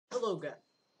Hello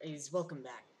guys, welcome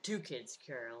back to Kids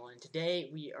Carroll, and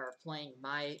today we are playing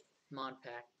my mod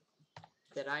pack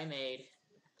that I made,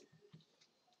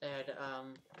 and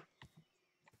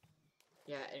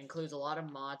yeah, it includes a lot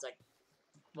of mods, like,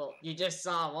 well, you just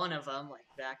saw one of them, like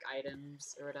back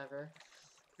items or whatever.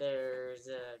 There's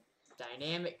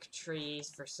dynamic trees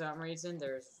for some reason,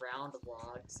 there's round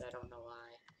logs, I don't know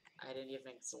why. I didn't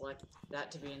even select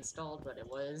that to be installed, but it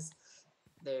was.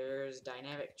 There's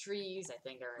dynamic trees, I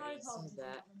think I already said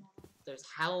that. There's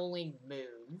Howling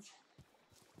Moon.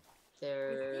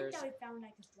 There's I think that we found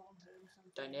like a stronghold or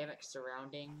something. dynamic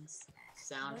surroundings,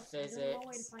 sound There's a long way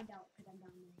to physics, find out because I'm down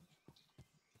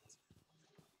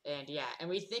and yeah, and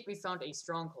we think we found a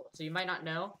stronghold. So you might not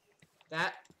know,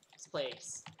 that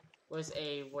place was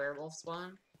a werewolf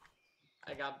spawn.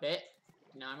 I got bit,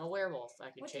 now I'm a werewolf. I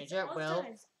can change at will,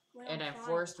 and I'm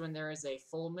forced when there is a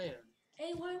full moon.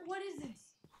 Hey, what is this?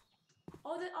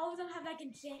 All of them have like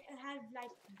have like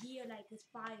gear like with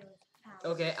fire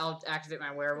power. Okay, I'll activate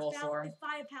my werewolf form. It's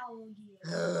fire power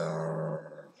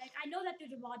gear. Like I know that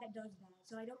there's a mod that does that,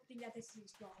 so I don't think that this is a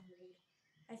stronghold.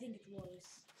 I think it's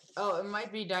worse. Oh, it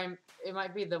might be the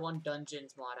one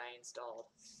dungeons mod I installed.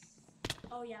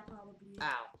 Oh yeah, probably.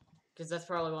 Ow. Because that's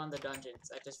probably one of the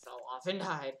dungeons. I just fell off and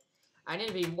died. I need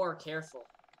to be more careful.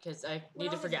 Because I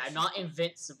need to forget, I'm not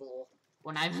invincible.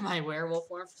 When I'm in my werewolf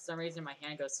form, for some reason my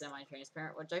hand goes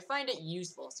semi-transparent, which I find it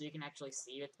useful, so you can actually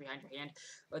see what's behind your hand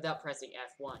without pressing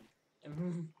F1.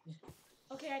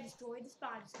 Okay, I destroyed the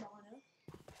spider spawner.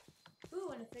 Ooh,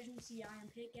 an efficiency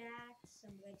iron pickaxe,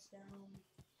 some redstone.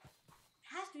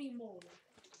 Has to be more.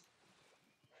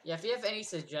 Yeah, if you have any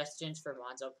suggestions for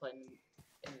mods I'll put in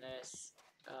this,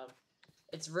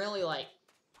 it's really like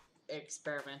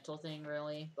experimental thing,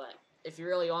 really, but if you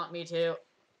really want me to,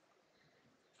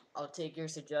 I'll take your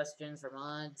suggestions for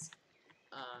mods.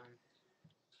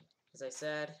 As I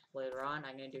said, later on,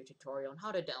 I'm going to do a tutorial on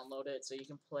how to download it so you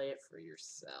can play it for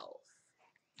yourself.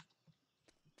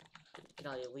 Can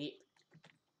I leap?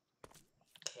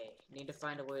 Okay, need to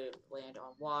find a way to land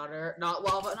on water. Not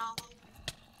lava, not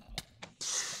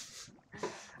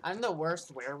lava. I'm the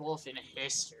worst werewolf in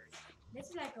history. This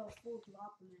is like a full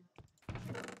drop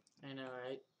map. I know,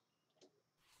 right?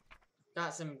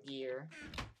 Got some gear.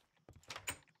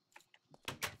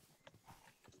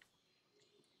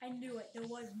 I knew it. There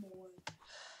was more.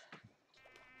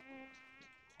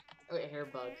 Okay, here,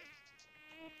 bug.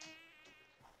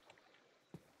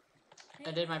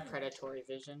 I did my predatory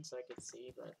vision so I could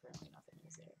see, but apparently nothing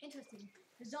is there. Interesting.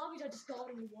 The zombies are just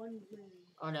going in one room.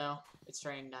 Oh no, it's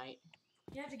turning night.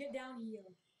 You have to get down here.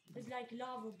 There's like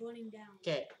lava burning down.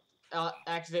 Okay, I'll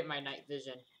activate my night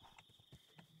vision.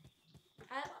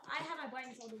 I have my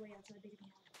brightness all the way up so I basically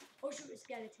have it. Oh shoot, a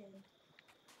skeleton.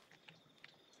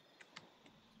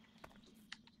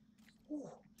 Ooh.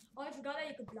 Oh, I forgot that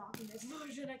you could block in this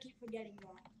version. I keep forgetting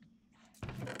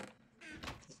that.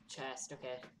 Chest,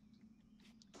 okay.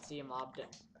 See a mob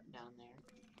down there.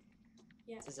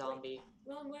 Yeah. It's a zombie.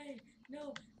 Wait, wrong way.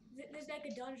 No, there's like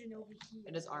a dungeon over here.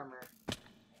 It is armor.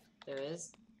 There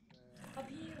is? Up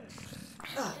here.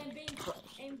 And being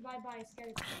aimed by a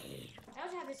skeleton. I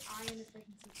also have this iron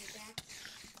efficiency pickaxe.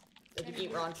 I can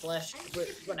eat raw flesh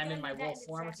when I'm in my wolf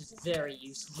form, which is very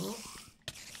useful.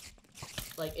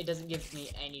 Like, it doesn't give me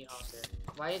any hunger.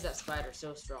 Why is that spider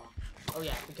so strong? Oh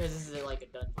yeah, because this is like a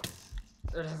dungeon.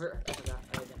 Whatever. I forgot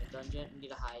I was in a dungeon. I need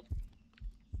to hide.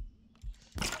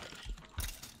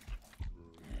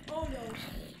 Oh no.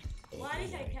 Well, at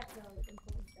least I kept the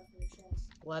important stuff in the chest.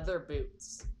 Leather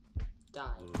boots.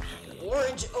 Die.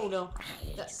 Orange! Oh no!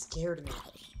 That scared me.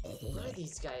 Where are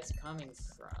these guys coming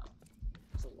from?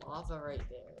 There's lava right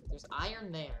there. There's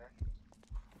iron there.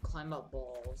 Climb up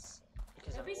walls.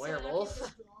 Because I'm a werewolf.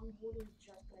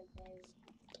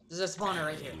 There's a spawner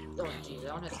right here. Oh jeez, I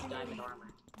don't have some diamond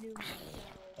armor.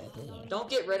 Don't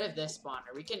get rid of this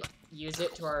spawner. We can use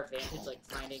it to our advantage, like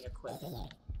finding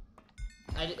equipment.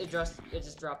 It just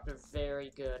dropped a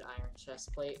very good iron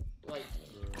chest plate. Like,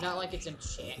 not like it's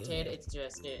enchanted, it's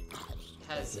just, it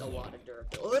has a lot of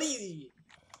durability.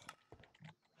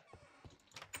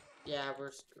 Yeah,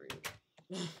 we're screwed.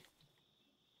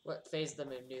 What phase of the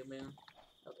moon? New moon?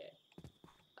 Okay.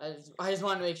 I just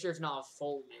want to make sure it's not a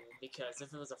full moon, because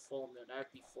if it was a full moon, I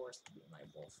would be forced to be in my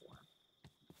wolf form.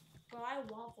 Well, I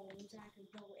want full moons, and I can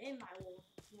go in my wolf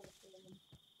form.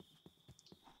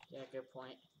 Yeah, good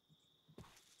point.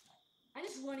 I'm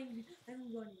just running into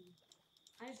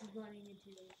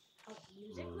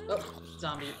music room. Oh,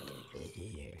 zombie.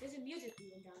 There's a music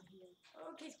room down here.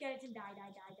 Okay, skeleton, die.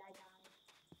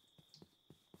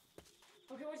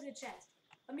 Okay, what's in the chest?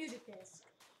 A music disc.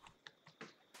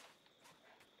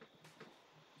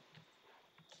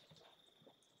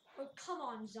 Come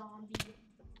on, zombie.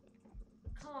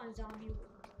 Come on, zombie.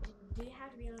 Do you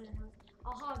have to be on the house?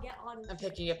 Aha, get auto. I'm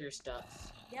picking up your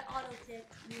stuff. Get auto click.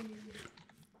 You noob.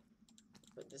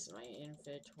 Put this in my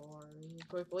inventory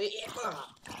quickly.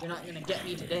 You're not gonna get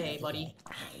me today, buddy.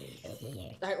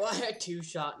 Alright, well, I had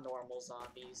 2-shot normal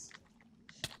zombies.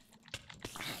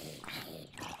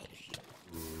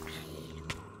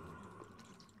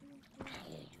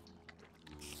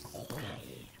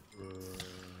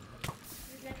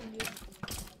 There's like a music.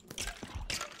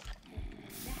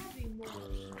 There has to be more.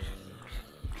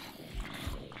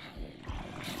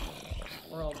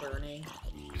 We're all burning.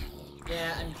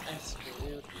 Yeah, I'm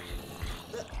screwed.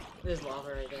 There's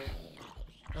lava right there.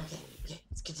 Okay,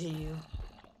 let's continue.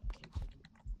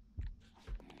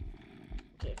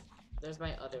 Okay, there's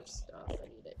my other stuff I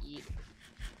need to eat.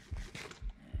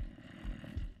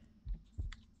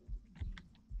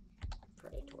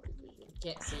 Predatory vision.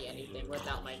 Can't see anything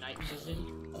without my night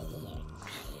vision.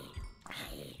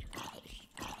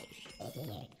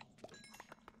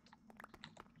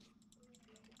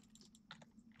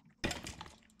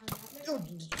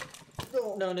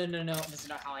 No, this is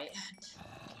not how I end.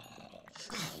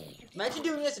 Imagine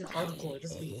doing this in hardcore,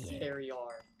 this would be very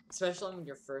hard. Especially when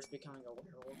you're first becoming a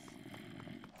werewolf.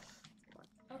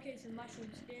 Okay, some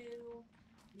mushroom stew.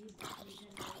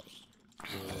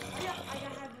 Yeah, I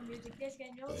gotta have the music disc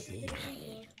and no shit to the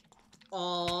people.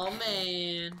 Aw,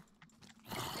 man.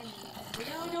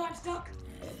 No, I'm stuck!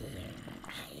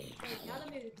 Wait, now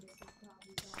the music disc is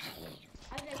probably gone.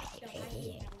 I think stuff, I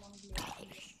hate that long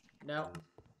video. No.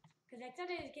 Cause like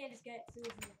sometimes you can't just get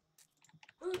through here.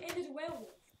 Ooh, and there's a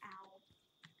werewolf.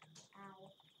 Ow.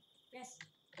 Yes.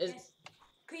 Yes.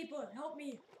 Creeper, help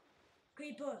me.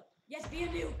 Creeper. Yes, be a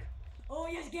nuke. Oh,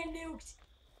 yes, get nuked.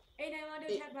 And I want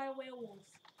to attack by a werewolf.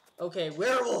 Okay,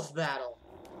 werewolf battle.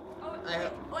 Oh,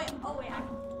 wait.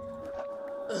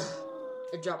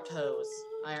 I dropped hose.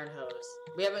 Iron hose.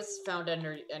 We haven't found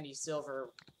any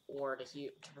silver ore to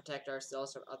protect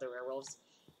ourselves from other werewolves.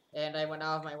 And I went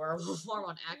out of my werewolf form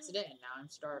on accident, and now I'm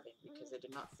starving because I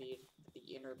did not feed the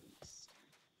inner beast.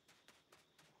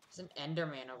 There's an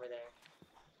Enderman over there.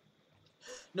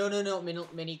 No,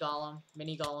 mini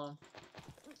golem.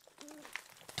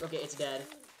 Okay, it's dead.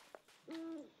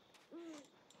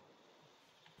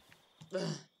 I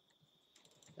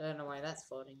don't know why that's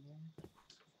floating here.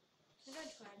 I'm gonna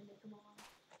try to make him on.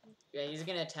 Yeah, he's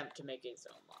gonna attempt to make his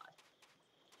own mod.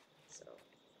 So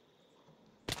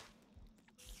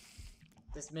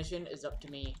this mission is up to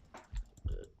me.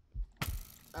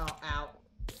 Oh, ow.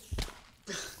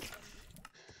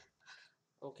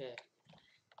 Okay.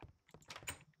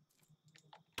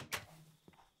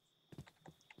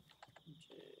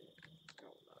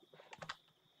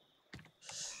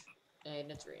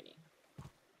 And it's raining.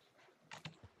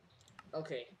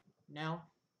 Okay, now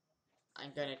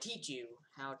I'm gonna teach you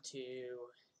how to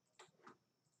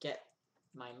get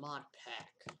my mod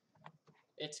pack.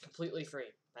 It's completely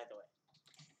free, by the way.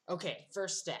 Okay,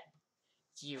 first step.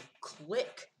 You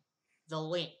click the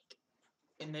link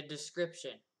in the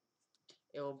description.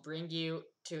 It will bring you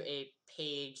to a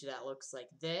page that looks like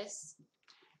this.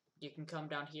 You can come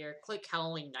down here, click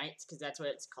Halloween Nights, because that's what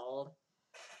it's called.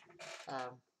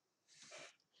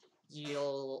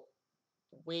 You'll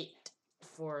wait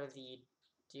for the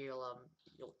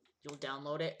you'll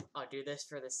download it. I'll do this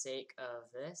for the sake of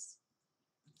this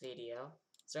video.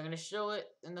 So I'm gonna show it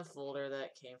in the folder that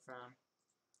it came from.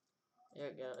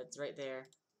 There we go. It's right there.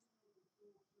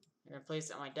 I'm gonna place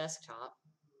it on my desktop.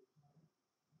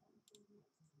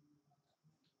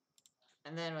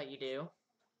 And then what you do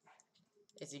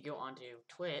is you go onto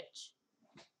Twitch.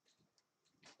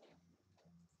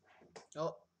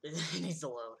 Oh, it needs to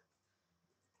load.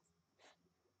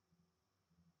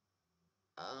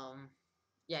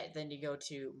 Yeah, then you go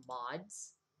to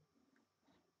mods.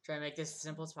 Try to make this as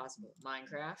simple as possible.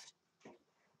 Minecraft.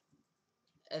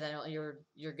 And then what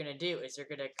you're gonna do is you're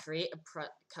gonna create a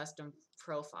custom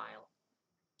profile.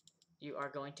 You are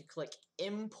going to click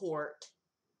import,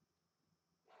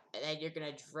 and then you're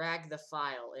gonna drag the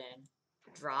file in,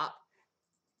 drop,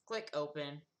 click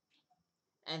open,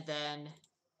 and then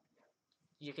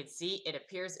you can see it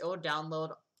appears. It will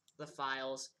download the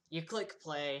files. You click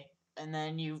play, and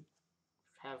then you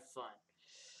have fun.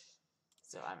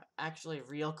 So I'm actually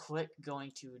real quick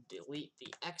going to delete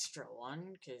the extra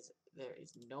one because there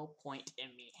is no point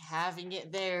in me having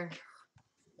it there.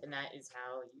 And that is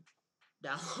how you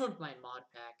download my mod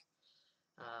pack.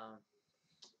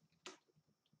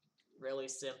 Really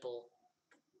simple.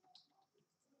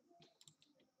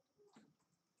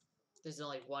 There's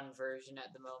only one version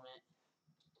at the moment.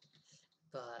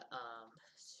 But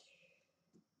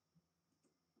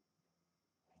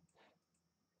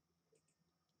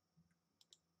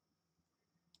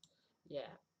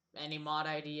any mod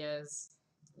ideas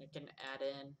you can add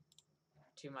in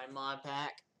to my mod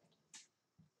pack.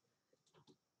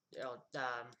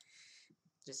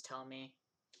 Just tell me.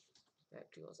 Back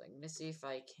tools, like, let me see if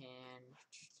I can.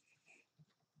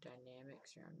 Dynamic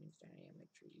surroundings, dynamic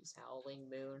trees, howling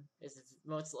moon is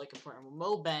most like important.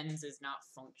 Mobens is not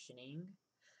functioning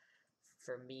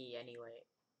for me anyway.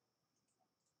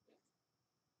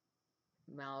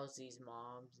 Mousy's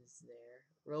mobs is there.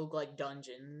 Roguelike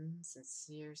dungeons,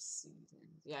 sincere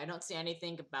seasons. Yeah, I don't see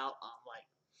anything about like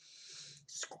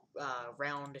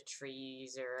round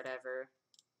trees or whatever.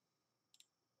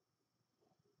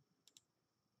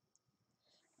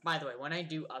 By the way, when I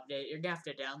do update, you're gonna have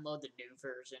to download the new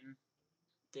version.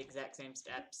 The exact same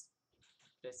steps.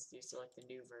 Just you select the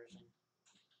new version.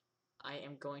 I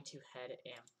am going to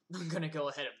I'm gonna go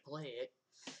ahead and play it.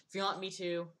 If you want me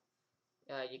to,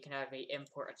 you can have me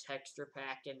import a texture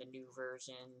pack in the new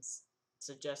versions.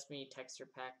 Suggest me texture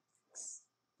packs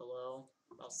below.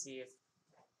 I'll see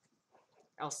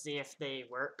if they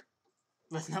work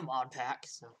with the mod pack.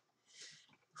 So.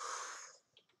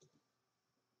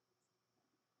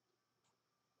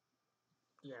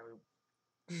 Yeah,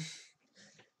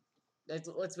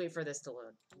 let's wait for this to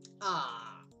load.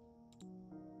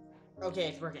 Okay,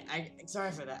 it's working.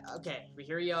 Sorry for that. Okay, but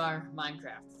here we are,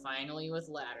 Minecraft, finally with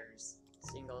ladders,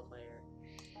 single player.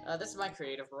 This is my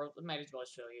creative world. I might as well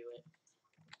show you it.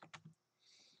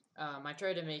 I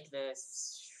tried to make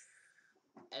this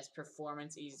as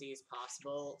performance easy as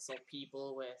possible, so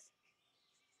people with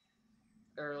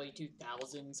early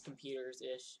 2000s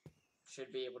computers-ish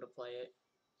should be able to play it.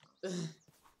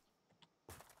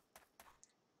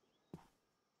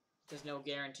 There's no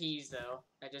guarantees, though.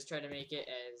 I just try to make it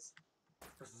as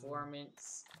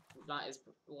performance, not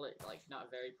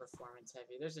very performance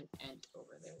heavy. There's an ant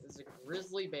over there. There's a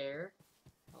grizzly bear.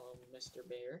 Hello, Mr.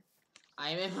 Bear. I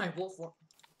am in my wolf form.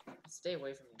 Stay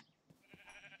away from me.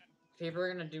 People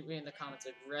are gonna do me in the comments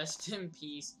like, rest in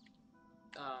peace.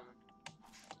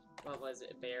 What was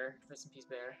it? Bear. Rest in peace,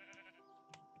 bear.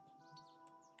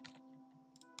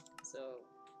 So,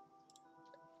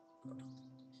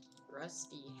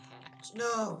 Rusty Hatch.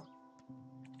 No!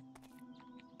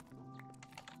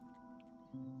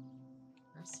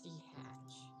 Rusty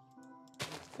Hatch.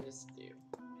 What does this do?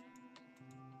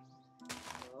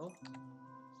 No.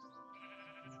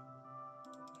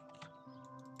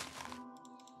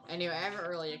 Anyway, I haven't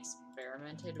really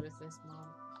experimented with this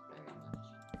mod very much.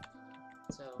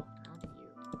 So, how do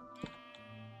you...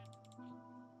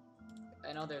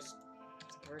 I know there's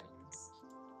curtains.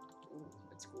 Ooh,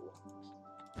 that's cool.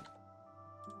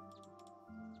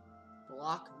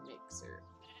 Block mixer.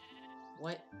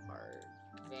 What are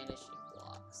vanishing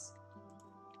blocks?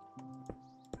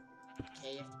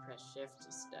 Okay, you have to press shift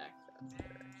to stack up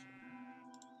direction.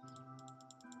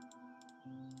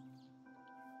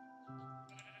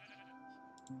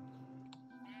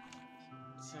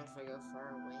 So if I go far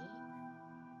away?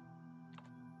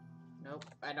 Nope,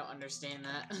 I don't understand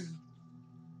that.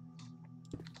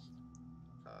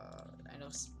 I know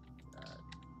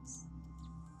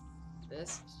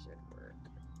this should work.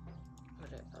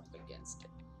 Put it up against it.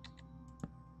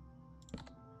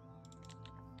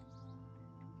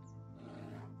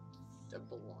 The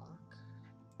block.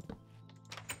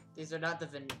 These are not the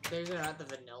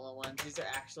vanilla ones. These are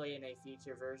actually in a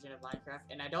future version of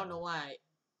Minecraft, and I don't know why.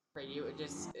 For you, it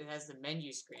has the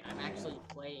menu screen. I'm actually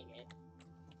playing it.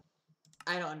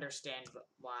 I don't understand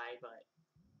why, but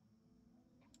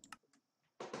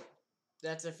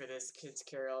that's it for this Kids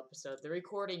Carroll episode. The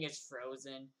recording is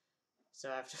frozen,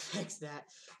 so I have to fix that.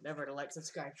 Remember to like,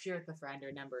 subscribe, share with a friend.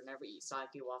 Remember, never eat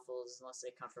soggy waffles unless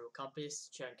they come from a compass.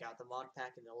 Check out the mod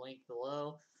pack in the link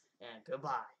below, and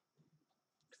goodbye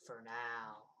for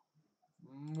now.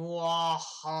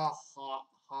 Mwahaha.